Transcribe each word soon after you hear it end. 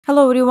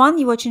Hello everyone,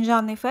 you're watching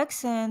Janna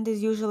FX, and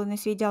as usual in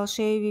this video I'll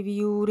share with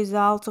you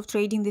results of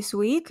trading this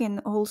week and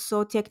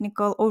also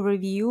technical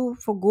overview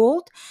for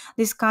gold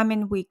this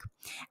coming week.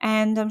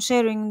 And I'm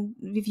sharing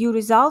with you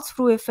results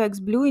through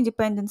FX Blue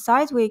independent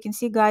site where you can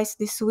see, guys,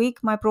 this week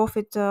my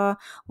profit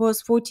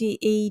was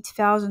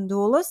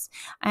 $48,000,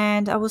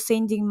 and I was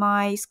sending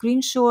my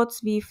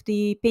screenshots with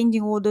the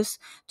pending orders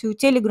to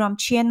Telegram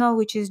channel,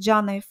 which is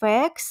Janna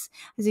FX.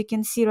 As you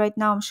can see right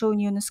now, I'm showing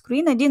you on the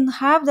screen. I didn't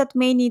have that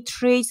many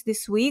trades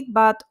this week,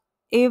 but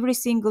every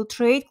single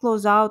trade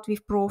closed out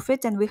with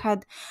profit and we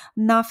had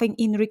nothing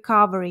in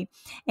recovery.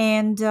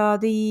 And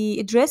the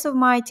address of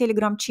my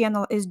Telegram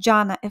channel is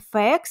Janna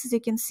FX. As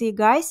you can see,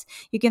 guys,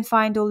 you can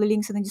find all the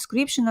links in the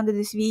description under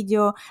this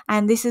video,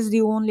 and this is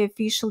the only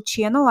official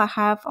channel I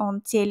have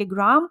on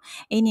Telegram.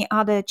 Any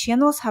other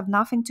channels have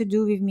nothing to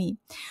do with me.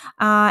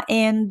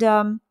 And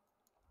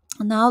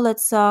now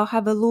let's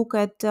have a look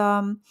at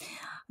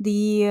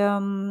the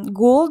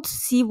gold,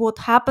 see what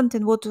happened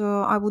and what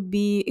I would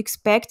be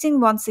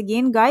expecting. Once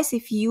again, guys,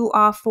 if you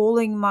are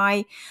following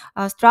my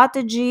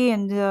strategy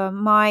and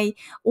my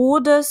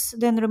orders,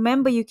 then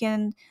remember you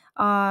can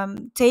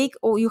take,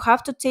 or you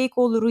have to take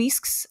all the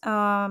risks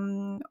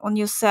on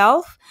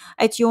yourself.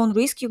 At your own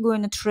risk, you're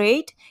going to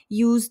trade.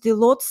 Use the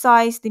lot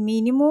size, the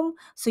minimum,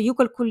 so you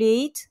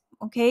calculate.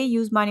 Okay,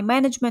 use money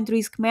management,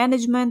 risk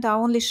management. I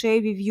only share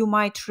with you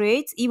my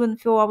trades, even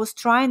though I was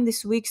trying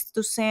this week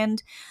to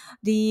send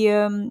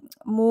the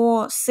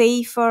more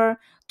safer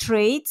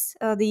trades,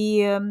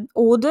 the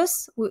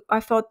orders. I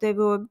thought they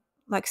were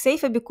like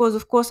safer because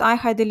of course I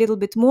had a little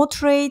bit more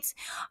trades.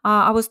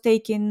 I was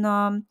taking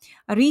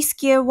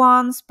riskier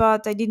ones,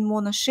 but I didn't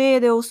want to share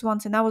those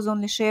ones, and I was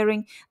only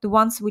sharing the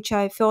ones which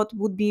I thought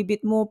would be a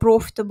bit more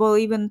profitable.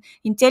 Even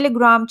in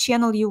Telegram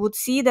channel you would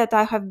see that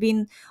I have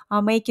been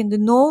making the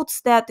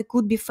notes that there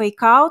could be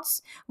fake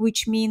outs,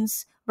 which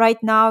means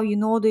right now,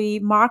 the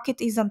market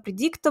is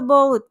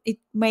unpredictable. It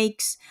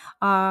makes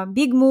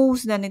big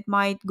moves, then it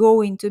might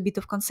go into a bit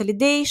of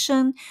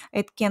consolidation.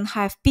 It can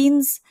have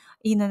pins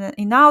in and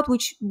in out,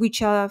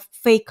 which are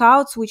fake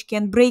outs, which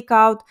can break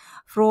out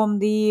from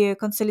the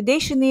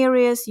consolidation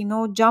areas,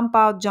 jump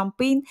out,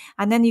 jump in,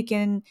 and then you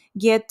can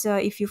get,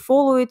 if you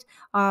follow it,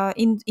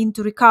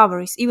 into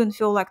recoveries. Even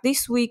feel like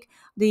this week,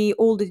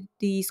 all the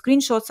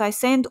screenshots I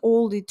sent,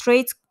 all the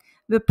trades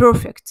were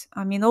perfect.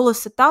 I mean, all the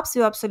setups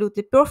were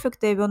absolutely perfect.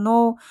 There were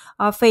no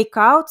fake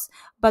outs,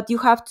 but you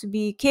have to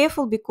be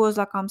careful because,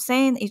 like I'm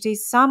saying, it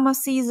is summer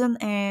season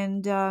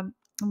and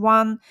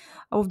one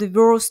of the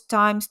worst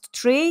times to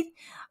trade.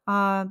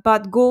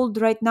 But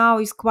gold right now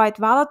is quite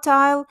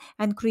volatile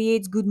and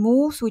creates good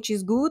moves, which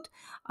is good.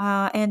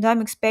 And I'm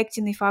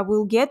expecting, if I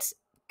will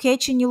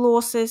catch any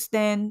losses,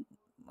 then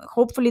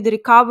hopefully the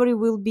recovery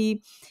will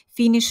be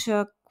finished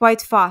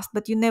quite fast.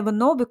 But you never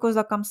know because,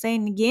 like I'm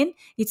saying again,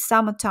 it's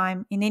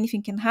summertime and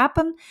anything can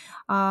happen.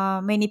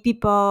 Many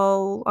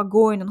people are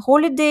going on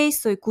holidays,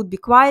 so it could be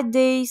quiet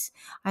days,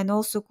 and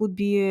also could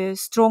be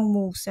strong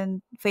moves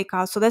and fake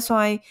outs. So that's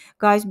why,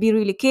 guys, be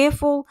really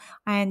careful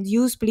and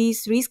use,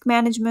 please, risk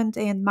management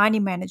and money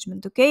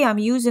management. Okay, I'm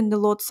using the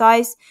lot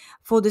size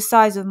for the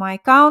size of my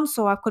account,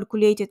 so I've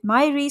calculated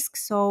my risk.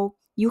 So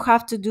you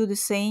have to do the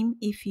same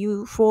if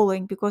you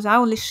following, because I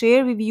only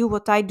share with you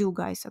what I do,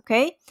 guys.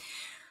 Okay,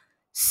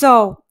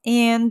 so,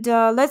 and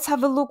let's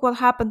have a look what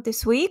happened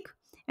this week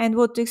and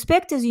what to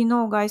expect. As you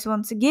know, guys,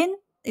 once again,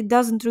 it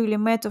doesn't really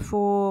matter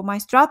for my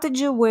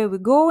strategy where we're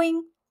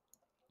going,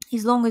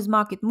 as long as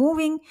market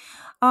moving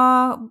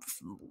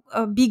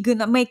big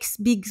makes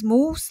big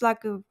moves,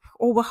 like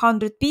over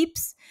 100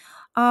 pips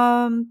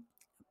per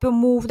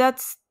move.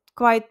 That's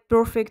quite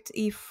perfect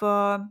if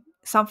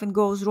something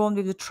goes wrong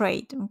with the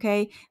trade.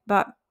 Okay,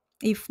 but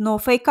if no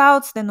fake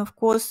outs, then of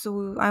course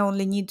I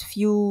only need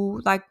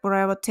few, like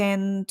whatever,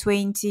 10,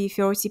 20,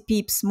 30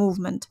 pips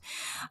movement.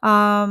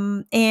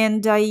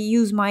 And I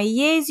use my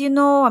EAs.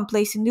 I'm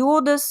placing the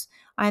orders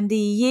and the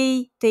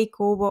EA take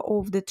over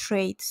of the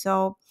trade.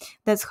 So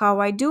that's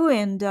how I do,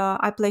 and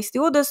I place the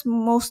orders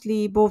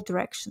mostly both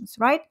directions,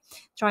 right?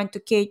 Trying to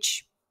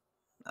catch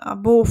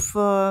both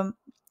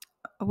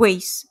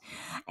ways.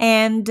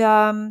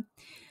 And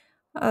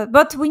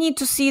but we need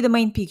to see the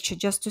main picture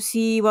just to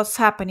see what's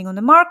happening on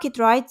the market,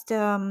 right?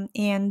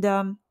 And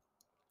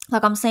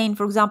like I'm saying,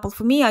 for example,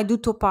 for me, I do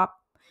top up.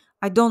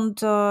 I don't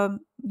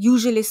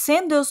usually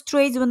send those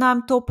trades when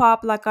I'm top up.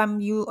 Like I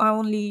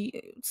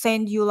only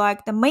send you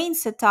like the main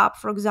setup,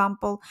 for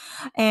example.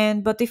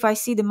 But if I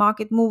see the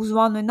market moves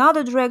one or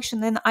another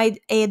direction, then I'd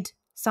add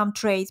some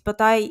trades. But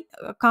I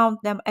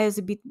count them as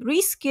a bit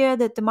riskier,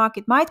 that the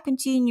market might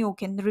continue or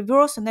can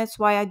reverse, and that's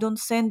why I don't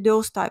send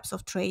those types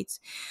of trades.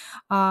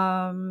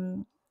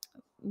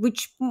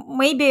 Which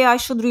maybe I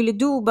should really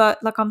do,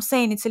 but like I'm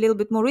saying, it's a little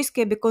bit more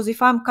risky, because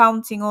if I'm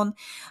counting on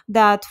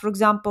that, for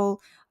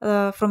example,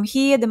 from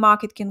here the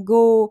market can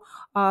go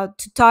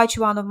to touch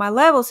one of my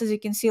levels, as you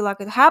can see, like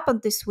it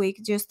happened this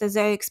week, just as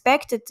I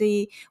expected.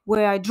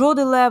 Where I draw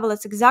the level,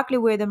 it's exactly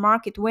where the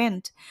market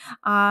went.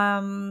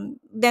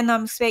 Then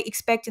I'm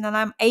expecting, and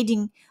I'm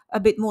adding a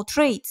bit more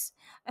trades,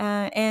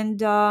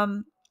 and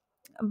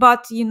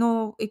but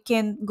it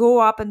can go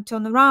up and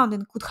turn around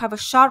and could have a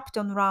sharp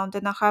turnaround,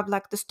 and I have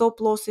like the stop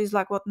loss is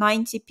like what,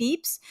 90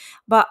 pips.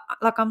 But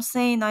like I'm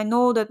saying, I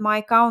know that my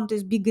account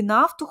is big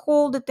enough to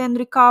hold it and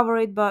recover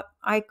it, but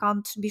I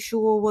can't be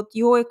sure what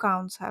your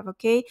accounts have.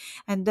 Okay,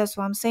 and that's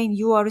why I'm saying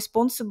you are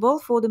responsible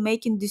for the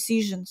making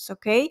decisions.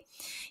 Okay,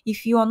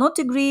 if you are not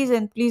agree,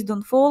 then please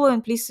don't follow,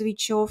 and please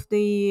switch off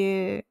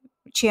the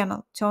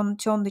channel,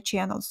 turn the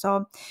channel.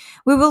 So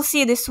we will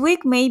see this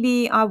week.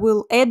 Maybe I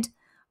will add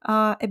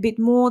a bit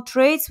more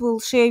trades. We'll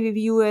share with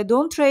you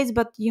add-on trades,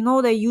 but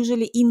they're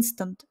usually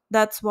instant.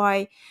 That's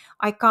why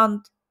I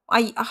can't.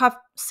 I have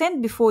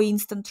sent before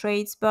instant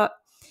trades, but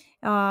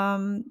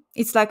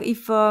it's like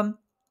if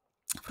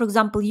for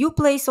example, you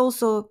place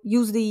also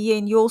use the EA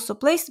and you also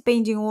place the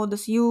pending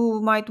orders,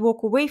 you might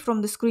walk away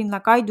from the screen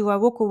like I do. I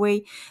walk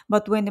away,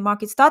 but when the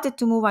market started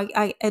to move,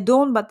 I add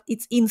on, but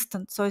it's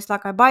instant. So it's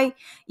like I buy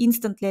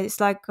instantly. It's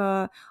like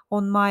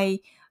on my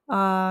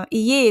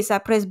EAs, I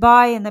press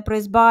buy and I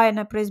press buy and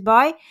I press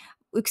buy.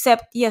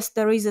 Except, yes,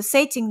 there is a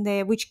setting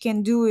there which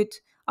can do it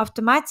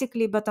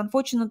automatically, but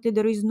unfortunately,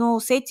 there is no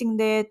setting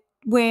there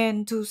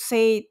when to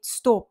say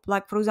stop.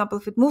 Like, for example,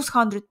 if it moves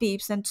 100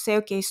 pips, and to say,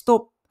 okay,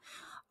 stop,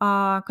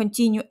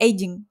 continue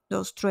adding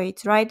those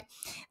trades, right?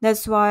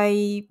 That's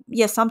why,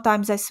 yes,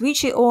 sometimes I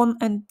switch it on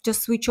and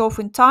just switch off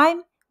in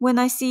time when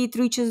I see it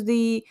reaches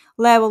the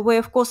level where,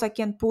 of course, I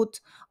can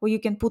put, or you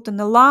can put an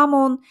alarm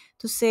on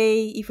to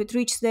say if it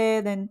reaches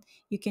there, then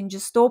you can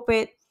just stop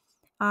it,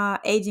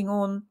 adding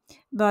on.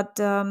 But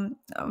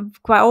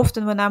quite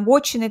often when I'm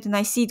watching it and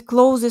I see it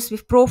closes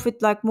with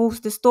profit, like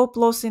moves the stop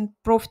loss in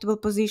profitable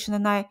position,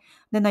 and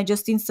then I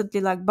just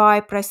instantly like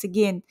buy, press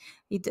again.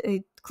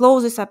 It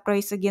closes, I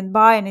press again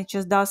buy, and it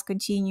just does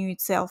continue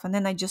itself, and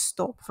then I just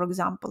stop, for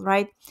example,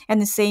 right?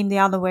 And the same the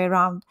other way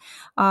around.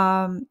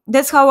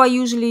 That's how I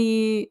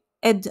usually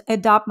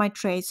add up my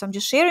trades. So I'm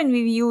just sharing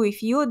with you.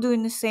 If you're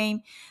doing the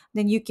same,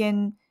 then you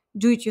can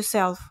do it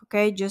yourself.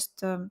 Okay,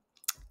 just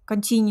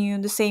continue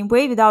the same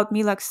way without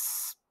me like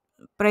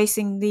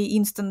pressing the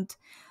instant,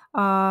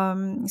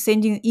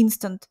 sending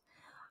instant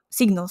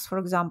signals, for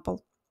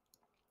example.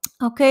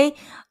 Okay,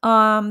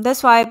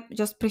 that's why I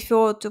just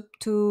prefer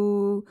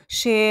to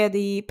share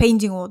the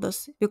pending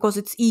orders, because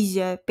it's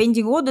easier.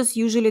 Pending orders,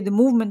 usually the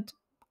movement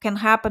can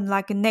happen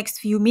like in next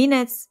few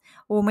minutes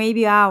or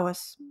maybe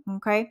hours.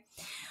 Okay,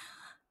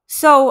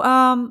 so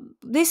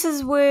this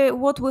is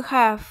what we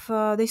have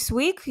this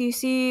week. You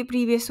see,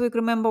 previous week,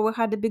 remember, we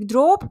had a big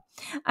drop,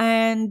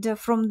 and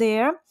from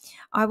there,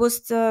 I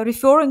was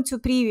referring to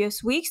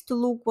previous weeks to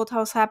look what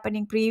was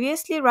happening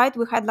previously. Right,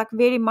 we had like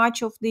very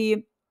much of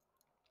the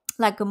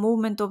like a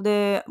movement of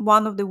the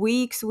one of the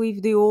weeks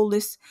with the all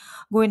this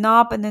going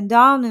up and then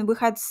down, and we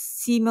had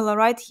similar,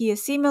 right here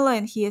similar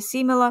and here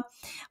similar,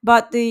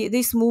 but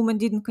this movement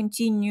didn't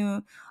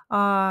continue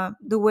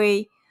the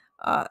way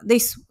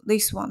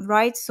this one,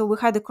 right? So we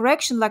had a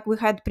correction like we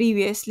had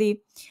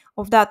previously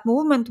of that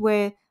movement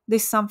where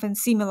this something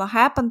similar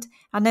happened,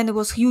 and then it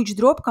was huge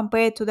drop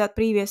compared to that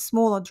previous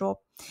smaller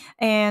drop.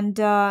 And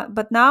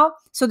but now,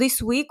 so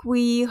this week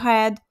we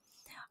had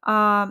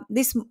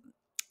this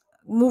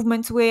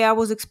movements where I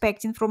was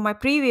expecting from my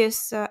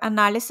previous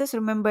analysis.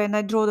 Remember, and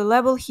I draw the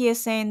level here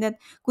saying that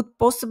could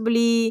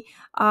possibly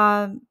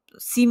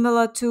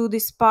similar to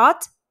this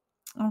part,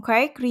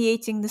 okay,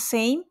 creating the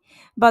same,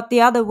 but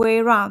the other way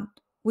around,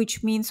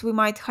 which means we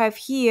might have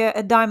here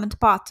a diamond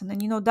pattern.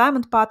 And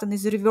diamond pattern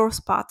is a reverse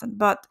pattern,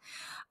 but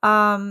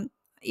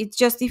it's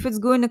just if it's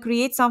going to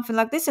create something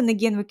like this, and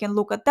again we can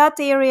look at that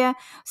area,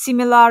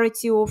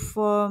 similarity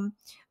of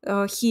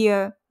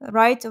here,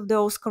 right, of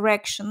those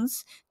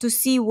corrections, to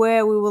see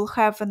where we will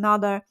have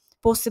another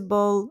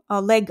possible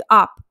leg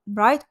up,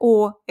 right,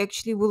 or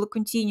actually will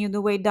continue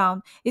the way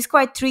down. It's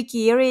quite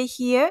tricky area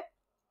here.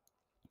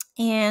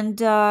 And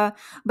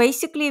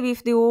basically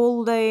with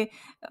all the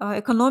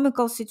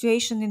economical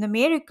situation in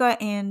America,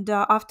 and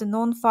after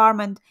non-farm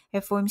and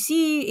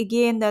FOMC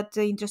again, that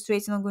interest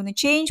rates are not going to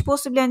change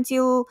possibly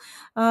until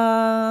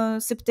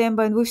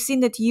September, and we've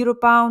seen that euro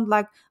pound,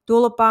 like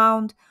dollar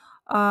pound,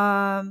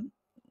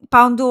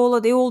 pound dollar,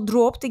 they all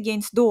dropped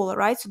against dollar,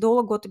 right? So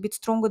dollar got a bit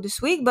stronger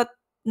this week, but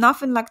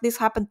nothing like this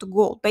happened to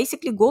gold.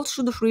 Basically gold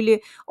should have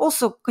really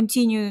also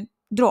continued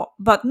drop,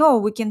 but no,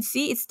 we can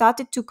see it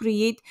started to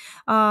create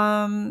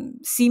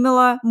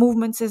similar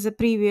movements as the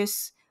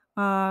previous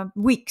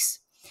weeks.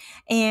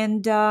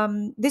 And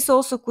this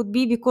also could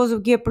be because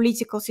of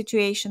geopolitical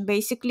situation,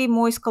 basically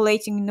more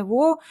escalating in the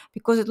war,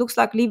 because it looks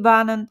like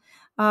Lebanon,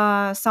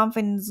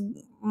 something's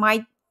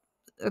might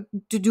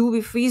to do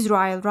with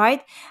Israel,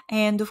 right?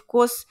 And of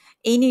course,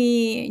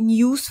 any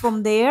news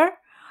from there,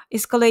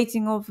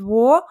 escalating of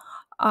war,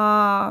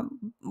 uh,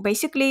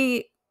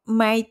 basically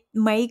might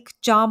make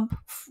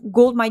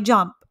gold might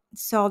jump.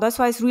 So that's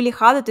why it's really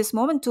hard at this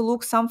moment to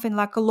look something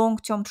like a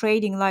long-term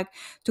trading, like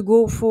to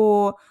go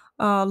for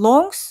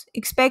longs,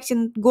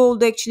 expecting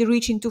gold actually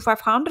reaching to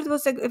 500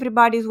 was like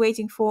everybody's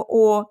waiting for,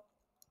 or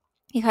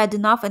he had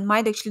enough and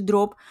might actually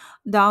drop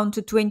down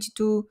to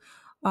 22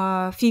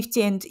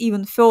 50 and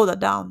even further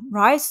down,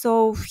 right?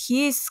 So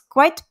he is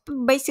quite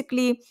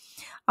basically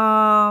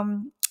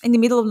in the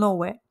middle of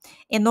nowhere,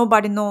 and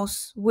nobody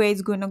knows where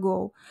it's going to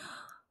go.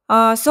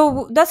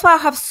 So that's why I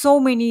have so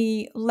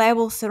many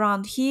levels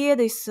around here.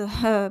 This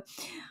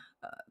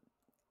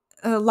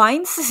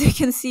lines, as you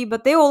can see,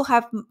 but they all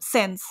have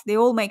sense. They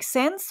all make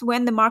sense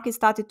when the market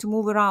started to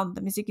move around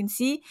them. As you can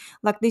see,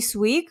 like this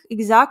week,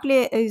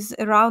 exactly is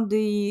around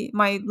the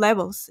my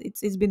levels.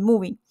 It's been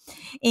moving,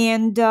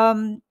 and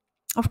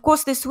of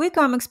course, this week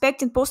I'm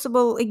expecting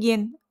possible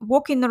again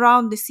walking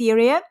around this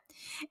area.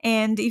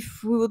 And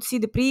if we would see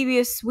the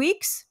previous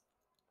weeks,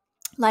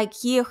 like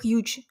here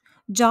huge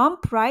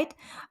jump, right,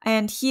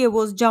 and here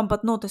was jump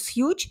but not as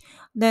huge,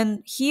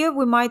 then here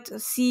we might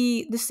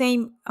see the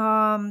same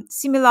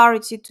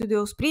similarity to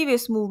those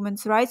previous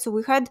movements, right? So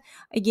we had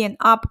again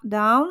up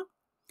down,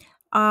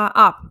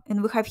 up,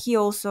 and we have here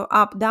also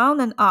up down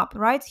and up,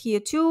 right? Here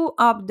too,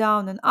 up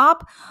down and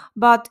up.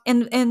 But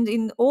and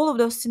in all of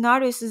those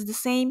scenarios is the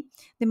same.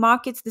 The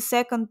markets, the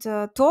second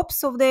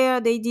tops of there,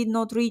 they did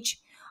not reach,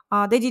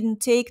 they didn't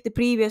take the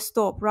previous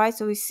top, right?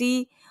 So we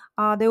see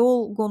they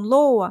all gone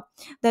lower.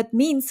 That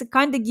means it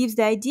kind of gives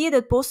the idea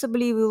that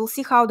possibly we will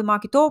see how the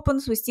market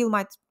opens. We still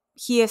might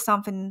hear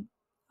something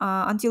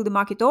until the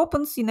market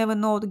opens. You never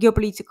know the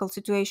geopolitical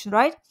situation,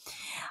 right?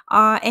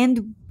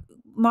 And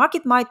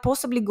market might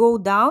possibly go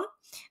down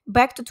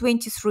back to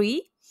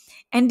 23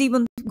 and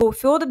even go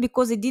further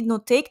because it did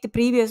not take the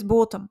previous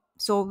bottom.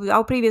 So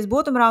our previous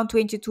bottom around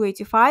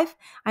 22.85,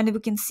 and we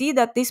can see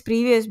that this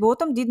previous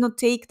bottom did not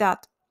take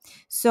that.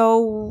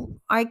 So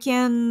I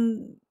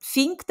can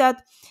think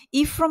that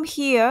if from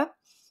here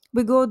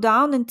we go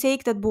down and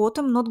take that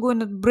bottom, not going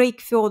to break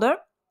further,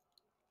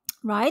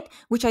 right?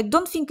 Which I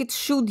don't think it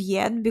should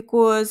yet,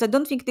 because I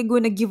don't think they're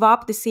going to give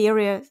up this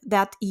area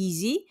that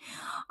easy.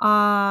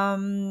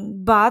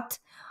 But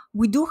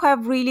we do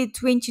have really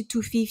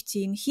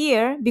 22.50 in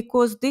here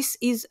because this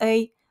is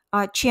a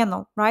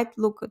channel, right?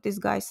 Look at this,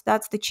 guys.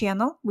 That's the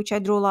channel which I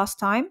drew last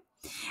time,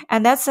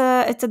 and it's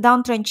a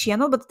downtrend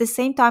channel, but at the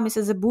same time it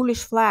is a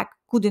bullish flag.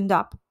 Could end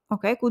up,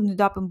 okay, could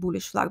end up in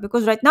bullish flag,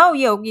 because right now,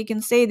 yeah, you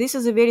can say this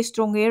is a very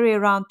strong area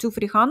around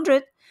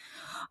 2300,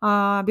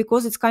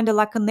 because it's kind of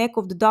like a neck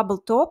of the double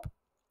top.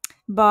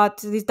 But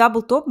this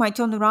double top might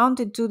turn around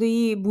into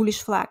the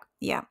bullish flag.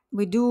 Yeah,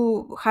 we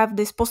do have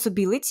this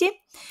possibility,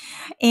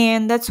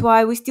 and that's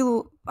why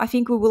I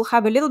think we will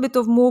have a little bit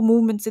of more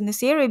movements in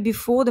this area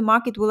before the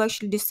market will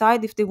actually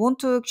decide if they want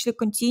to actually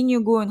continue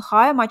going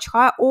higher, much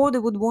higher, or they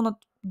would want to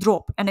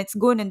drop, and it's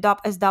going to end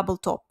up as double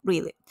top,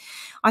 really.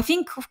 I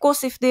think, of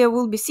course, if there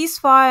will be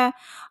ceasefire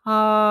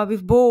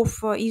with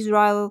both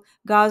Israel,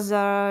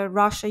 Gaza,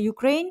 Russia,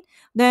 Ukraine,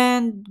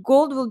 then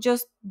gold will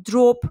just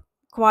drop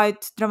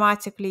quite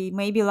dramatically,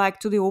 maybe like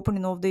to the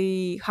opening of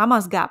the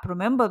Hamas gap.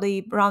 Remember,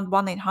 the around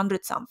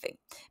 1,800 something.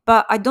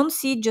 But I don't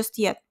see it just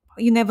yet.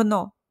 You never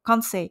know.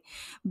 Can't say.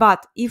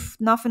 But if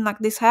nothing like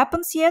this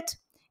happens yet,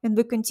 and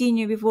we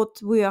continue with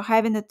what we are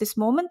having at this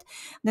moment,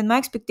 then my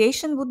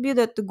expectation would be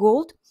that the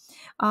gold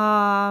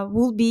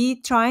will be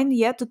trying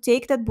yet to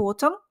take that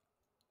bottom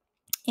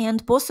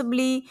and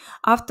possibly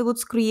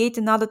afterwards create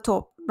another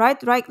top,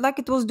 right, like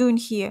it was doing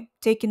here,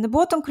 taking the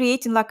bottom,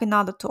 creating like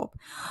another top.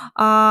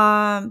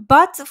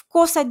 But of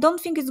course, I don't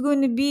think it's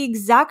going to be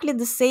exactly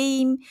the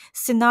same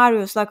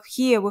scenarios. Like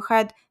here we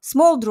had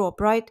small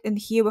drop, right, and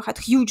here we had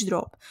huge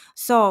drop.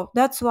 So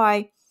that's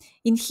why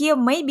in here,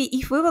 maybe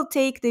if we will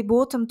take the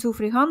bottom to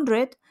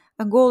 300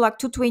 and go like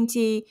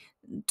 220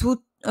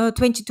 to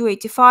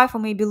 2285 or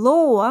maybe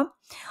lower,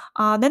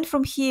 then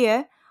from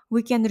here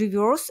we can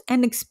reverse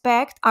and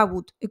I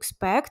would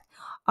expect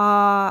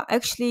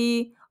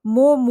actually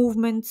more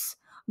movements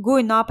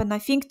going up, and I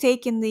think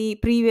taking the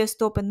previous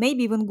top and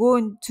maybe even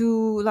going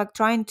to like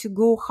trying to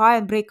go high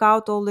and break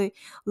out all the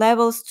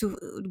levels, to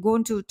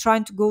going to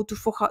trying to go to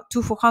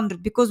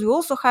 400, because we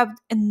also have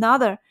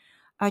another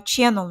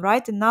channel,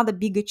 right, another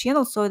bigger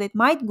channel, so that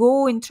might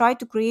go and try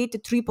to create a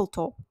triple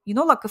top,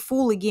 like a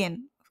full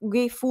again.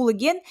 Okay, full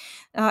again.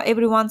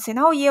 Everyone saying,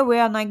 oh yeah, we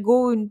are not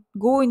going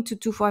to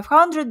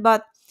 2500,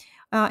 but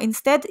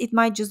instead it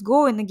might just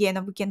go, and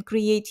again we can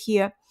create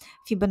here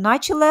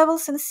Fibonacci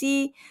levels and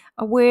see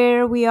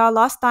where we are.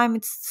 Last time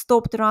it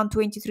stopped around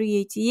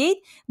 2388.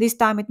 This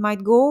time it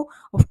might go,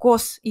 of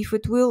course, if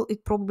it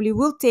probably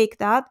will take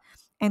that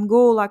and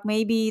go like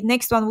maybe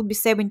next one would be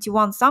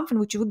 71 something,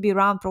 which would be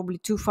around probably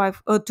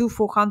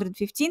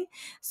 2415.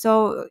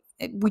 So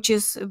which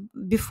is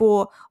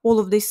before all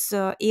of this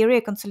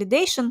area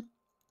consolidation,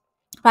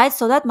 right?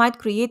 So that might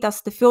create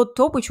us the third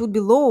top, which would be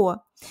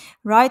lower,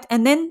 right?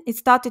 And then it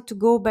started to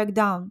go back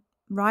down,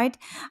 right?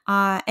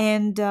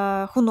 And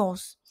who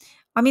knows?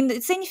 I mean,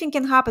 it's anything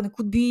can happen.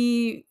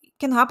 It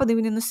can happen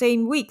even in the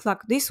same week,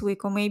 like this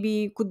week, or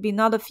maybe it could be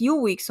another few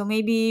weeks, or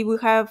maybe we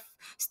have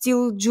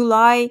still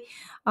June,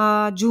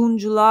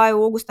 July,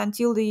 August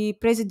until the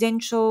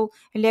presidential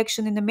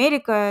election in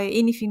America.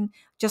 Anything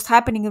just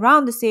happening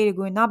around this area,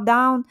 going up,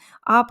 down,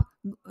 up,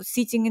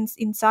 sitting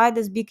inside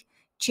this big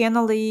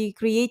channel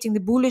creating the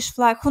bullish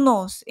flag. Who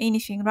knows?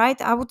 Anything,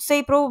 right? I would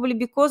say probably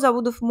because I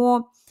would have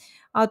more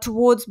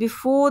towards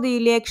before the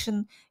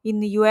election in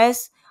the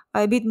US,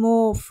 a bit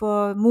more of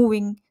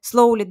moving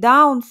slowly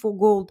down for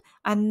gold,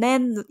 and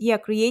then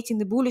creating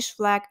the bullish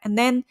flag, and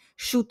then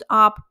shoot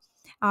up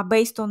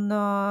based on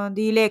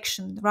the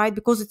election, right?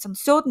 Because it's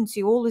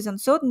uncertainty, always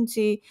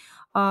uncertainty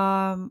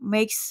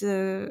makes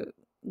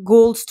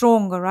gold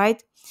stronger,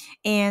 right?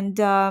 And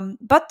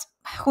but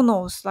who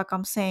knows? Like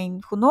I'm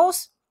saying, who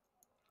knows?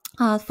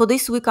 For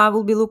this week, I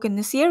will be looking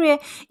this area.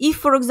 If,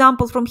 for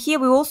example, from here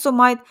we also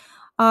might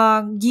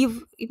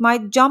it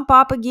might jump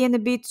up again a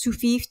bit to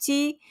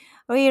 50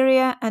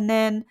 area, and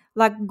then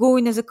like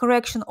going as a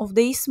correction of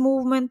this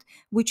movement,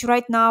 which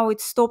right now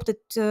it's stopped at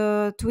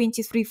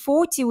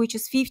 2340, which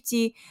is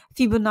 50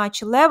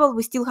 Fibonacci level.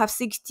 We still have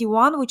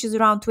 61, which is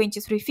around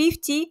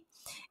 2350.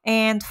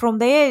 And from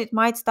there, it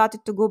might start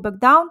to go back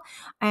down.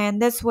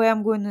 And that's where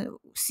I'm going to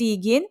see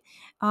again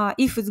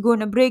if it's going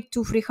to break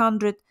to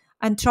 300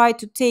 and try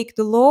to take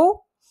the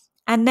low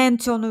and then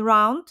turn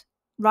around,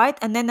 right?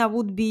 And then I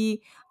would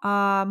be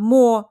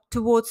more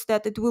towards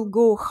that it will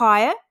go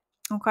higher,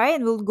 okay,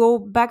 and will go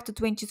back to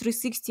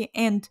 2360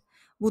 and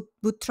would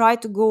try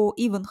to go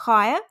even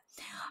higher.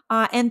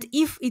 And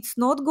if it's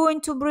not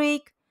going to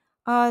break,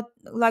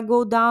 like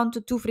go down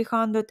to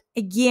 2300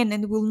 again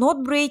and will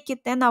not break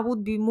it, then I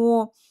would be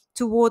more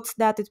towards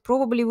that it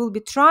probably will be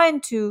trying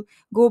to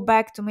go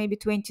back to maybe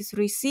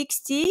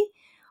 2360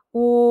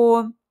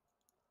 or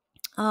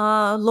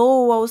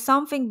low or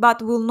something,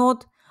 but will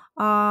not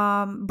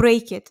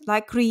break it,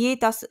 like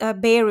create as a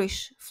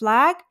bearish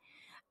flag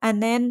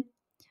and then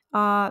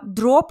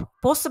drop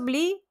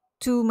possibly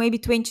to maybe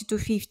 20 to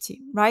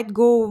 50, right?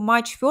 Go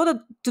much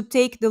further to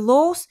take the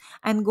lows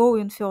and go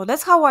in further.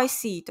 That's how I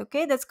see it,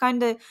 okay? That's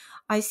kind of,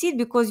 I see it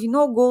because,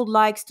 gold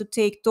likes to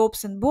take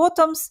tops and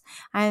bottoms.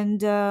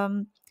 And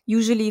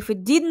usually if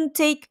it didn't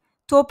take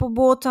top or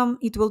bottom,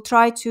 it will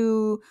try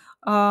to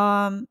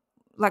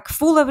like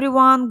fool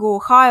everyone, go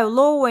high or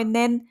low, and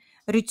then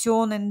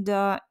return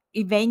and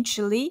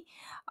eventually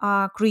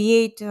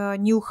create a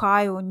new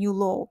high or new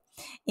low.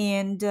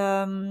 And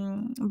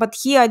but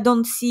here I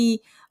don't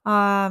see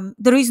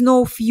there is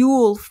no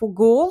fuel for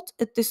gold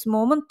at this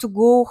moment to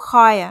go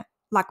higher,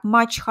 like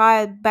much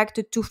higher, back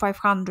to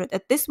 2500.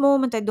 At this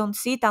moment I don't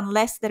see it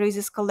unless there is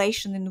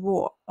escalation in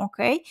war,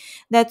 okay?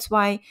 That's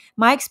why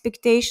my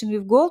expectation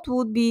with gold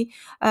would be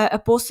a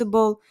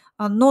possible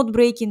not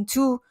breaking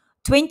to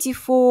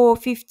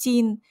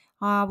 24.15.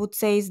 I would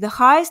say is the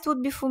highest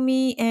would be for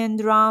me, and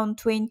around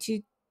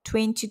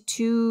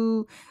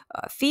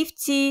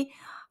 22.50,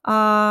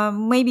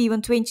 maybe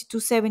even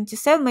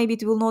 22.77. Maybe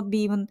it will not be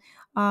even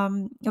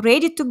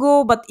ready to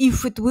go, but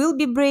if it will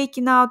be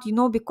breaking out,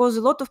 because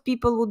a lot of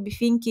people would be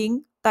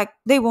thinking like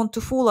they want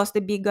to fool us,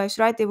 the big guys,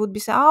 right? They would be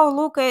saying, oh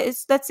look,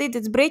 that's it,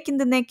 it's breaking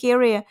the neck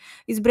area,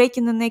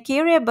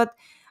 but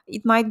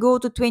it might go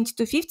to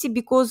 22.50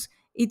 because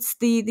it's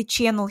the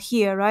channel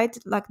here, right?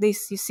 Like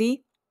this, you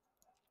see,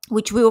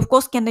 which we of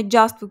course can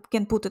adjust. We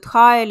can put it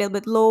higher, a little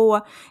bit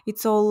lower.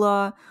 It's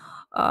all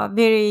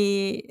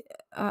very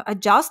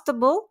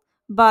adjustable,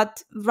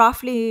 but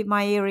roughly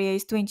my area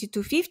is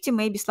 22.50,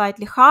 maybe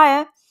slightly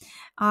higher,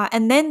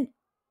 and then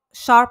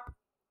sharp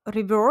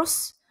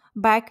reverse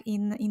back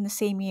in the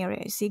same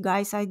area. See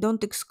guys, I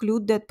don't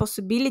exclude that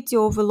possibility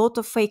of a lot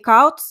of fake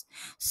outs,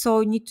 so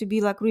you need to be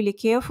like really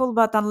careful.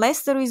 But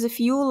unless there is a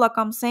fuel, like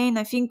I'm saying,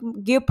 I think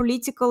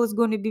geopolitical is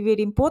going to be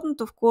very important,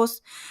 of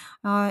course.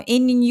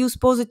 Any news,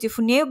 positive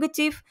or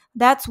negative,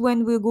 that's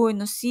when we're going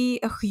to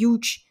see a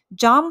huge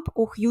jump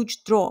or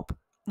huge drop,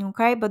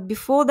 okay? But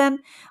before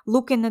then,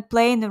 looking at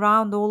playing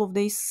around all of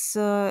this,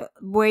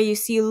 where you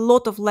see a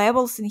lot of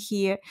levels in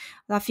here,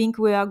 I think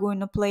we are going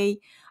to play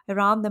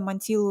around them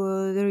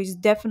until there is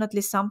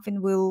definitely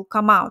something will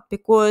come out.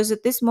 Because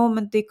at this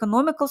moment, the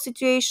economical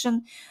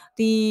situation,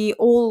 the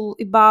all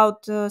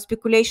about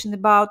speculation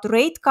about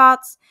rate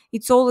cuts,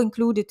 it's all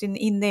included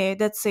in there.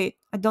 That's it.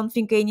 I don't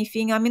think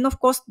anything. I mean, of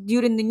course,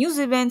 during the news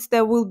events,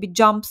 there will be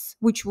jumps,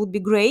 which would be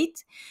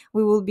great.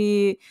 We will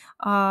be,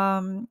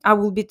 I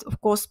will be,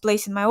 of course,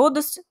 placing my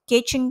orders,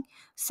 catching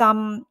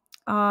some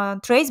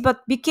trades,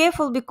 but be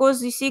careful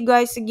because you see,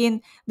 guys, again,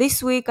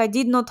 this week I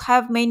did not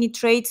have many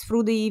trades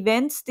through the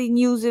events, the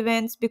news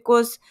events,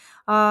 because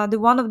the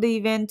one of the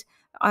event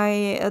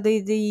I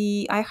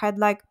had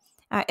like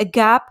a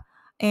gap,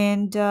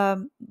 and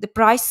the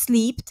price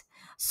slipped,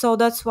 so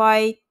that's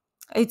why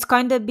it's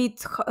kind of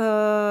bit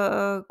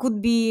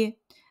could be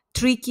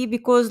tricky,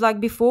 because like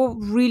before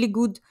really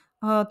good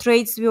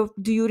trades were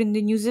during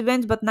the news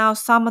event, but now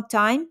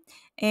summertime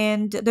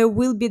and there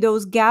will be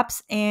those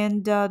gaps,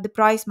 and the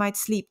price might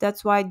slip.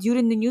 That's why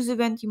during the news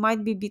event you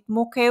might be a bit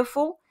more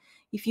careful.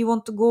 If you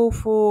want to go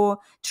for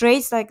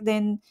trades, like,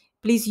 then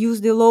please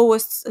use the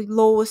lowest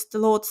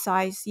lot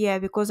size,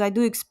 because I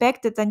do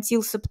expect that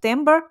until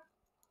September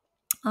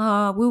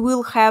we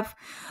will have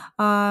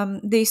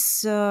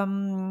these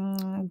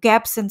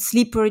gaps and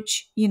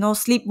sleepage,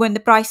 sleep when the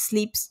price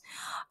sleeps.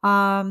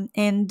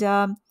 And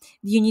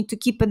you need to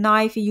keep an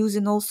eye if you're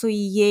using also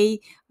EA.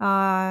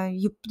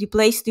 You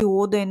place the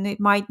order and it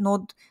might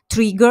not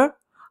trigger,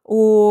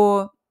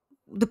 or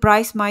the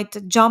price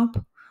might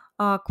jump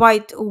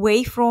quite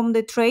away from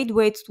the trade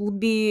where it would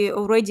be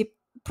already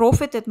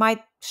profit. It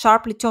might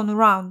sharply turn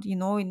around,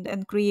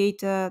 and create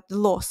the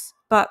loss.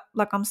 But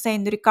like I'm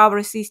saying, the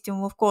recovery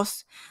system, of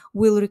course,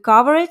 will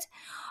recover it.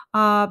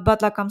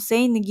 But like I'm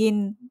saying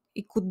again,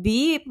 it could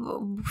be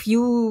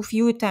few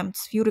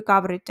attempts, few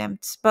recovery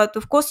attempts. But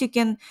of course, you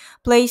can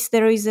place.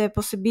 There is a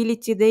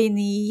possibility there in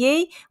the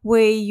EA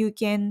where you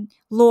can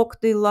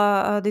lock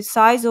the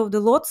size of the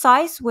lot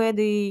size, where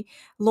the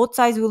lot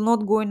size will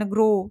not going to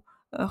grow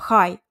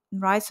high.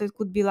 Right, so it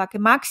could be like a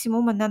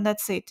maximum, and then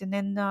that's it, and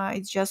then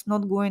it's just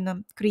not going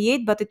to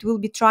create, but it will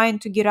be trying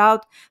to get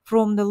out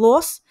from the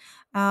loss.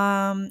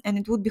 And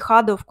it would be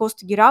harder, of course,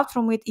 to get out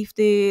from it if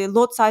the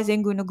lot size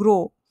ain't going to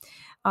grow.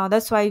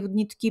 That's why you would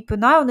need to keep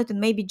an eye on it, and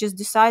maybe just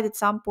decide at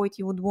some point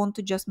you would want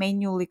to just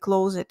manually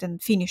close it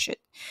and finish it,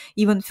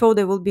 even though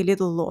there will be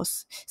little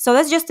loss. So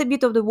that's just a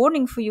bit of the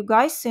warning for you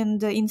guys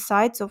and the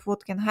insights of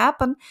what can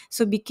happen.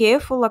 So be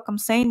careful. Like I'm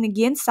saying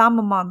again,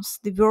 summer months,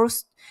 the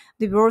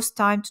worst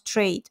time to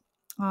trade.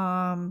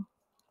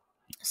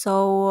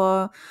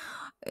 So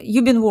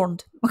you've been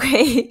warned.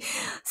 Okay,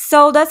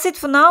 so that's it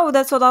for now.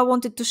 That's what I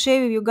wanted to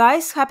share with you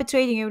guys. Happy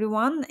trading,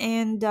 everyone,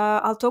 and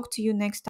I'll talk to you next time.